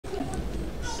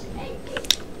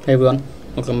Hey everyone,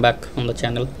 welcome back on the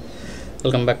channel.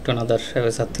 Welcome back to another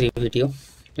FSR 3 video.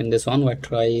 In this one, we're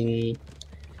trying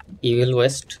Evil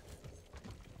West.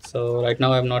 So right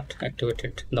now I have not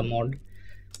activated the mod,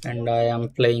 and I am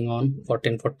playing on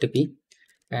 1440p,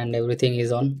 and everything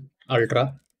is on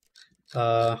ultra.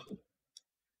 Uh,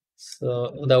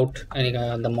 so without any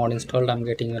the mod installed, I'm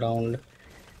getting around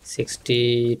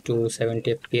 60 to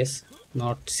 70 fps,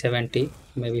 not 70,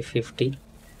 maybe 50.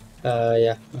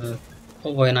 Yeah.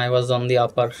 When I was on the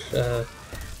upper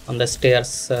on the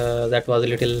stairs, that was a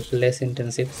little less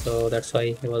intensive, so that's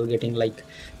why I was getting like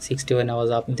 60 when I was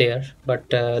up there. But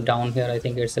down here I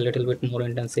think it's a little bit more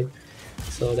intensive,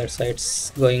 so that's why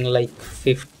it's going like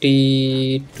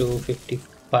 50 to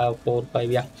 55 4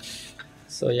 5. Yeah,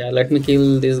 so yeah, let me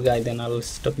kill this guy, then I'll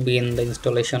begin the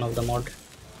installation of the mod.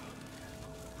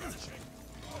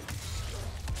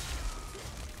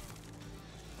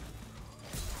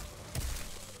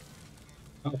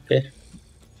 Okay,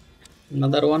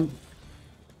 another one.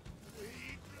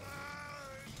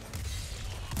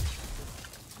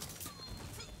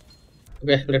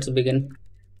 Okay, let's begin.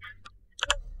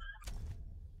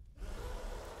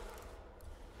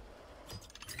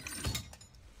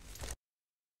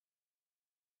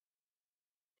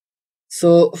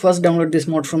 So first download this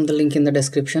mod from the link in the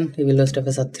description. You will list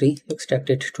FSR3, extract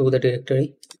it to the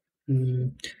directory.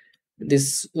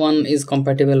 This one is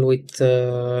compatible with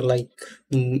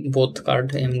both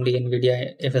card AMD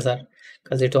nvidia FSR,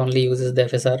 because it only uses the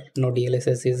FSR, no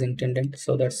DLSS is intended.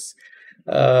 So that's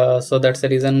the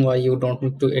reason why you don't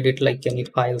need to edit like any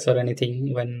files or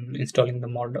anything when installing the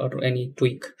mod or any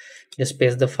tweak. Just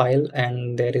paste the file,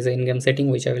 and there is an in-game setting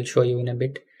which I will show you in a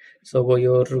bit. So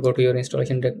go to your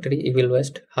installation directory, Evil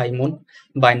West, High Moon,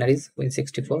 binaries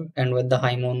Win64, and where the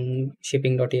High Moon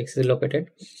shipping.exe is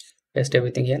located, paste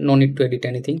everything here. No need to edit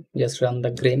anything, just run the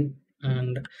game,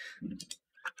 and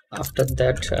after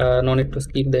that no need to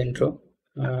skip the intro.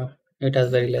 It has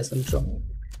very less intro.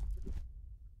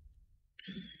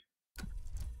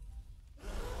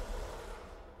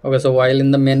 Okay, so while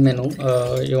in the main menu,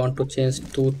 you want to change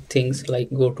two things, like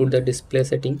go to the display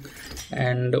setting,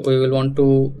 and we will want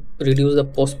to reduce the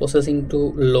post processing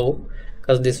to low,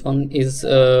 because this one is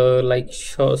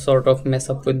sort of mess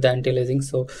up with the anti-aliasing.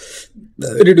 So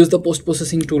reduce the post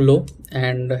processing to low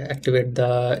and activate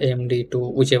the AMD to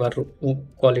whichever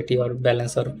quality or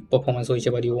balance or performance,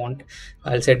 whichever you want.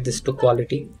 I'll set this to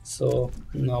quality. So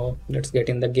now let's get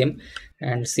in the game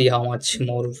and see how much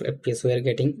more FPS we are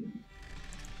getting.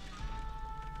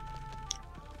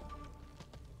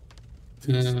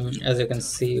 As you can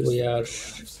see, we are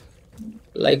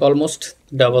like almost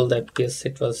double the FPS.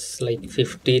 It was like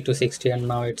 50 to 60, and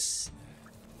now it's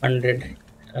 100,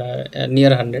 near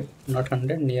 100, not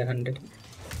 100, near 100.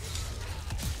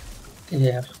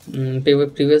 Yeah.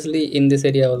 Previously in this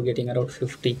area I was getting around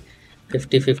 50,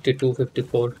 52,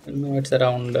 54. Now it's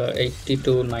around 80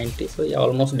 to 90. So yeah,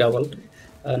 almost double.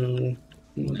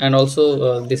 And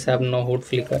also this have no hood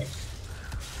flicker.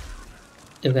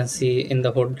 You can see in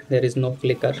the hood there is no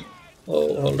flicker.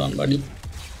 Oh, hold on, buddy.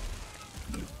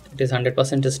 It is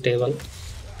 100% stable.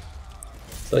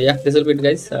 So yeah, this will be it,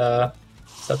 guys.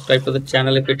 Subscribe to the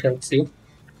channel if it helps you,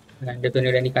 and if you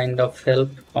need any kind of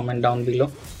help, comment down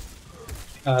below.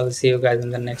 I'll see you guys in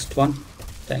the next one.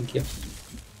 Thank you.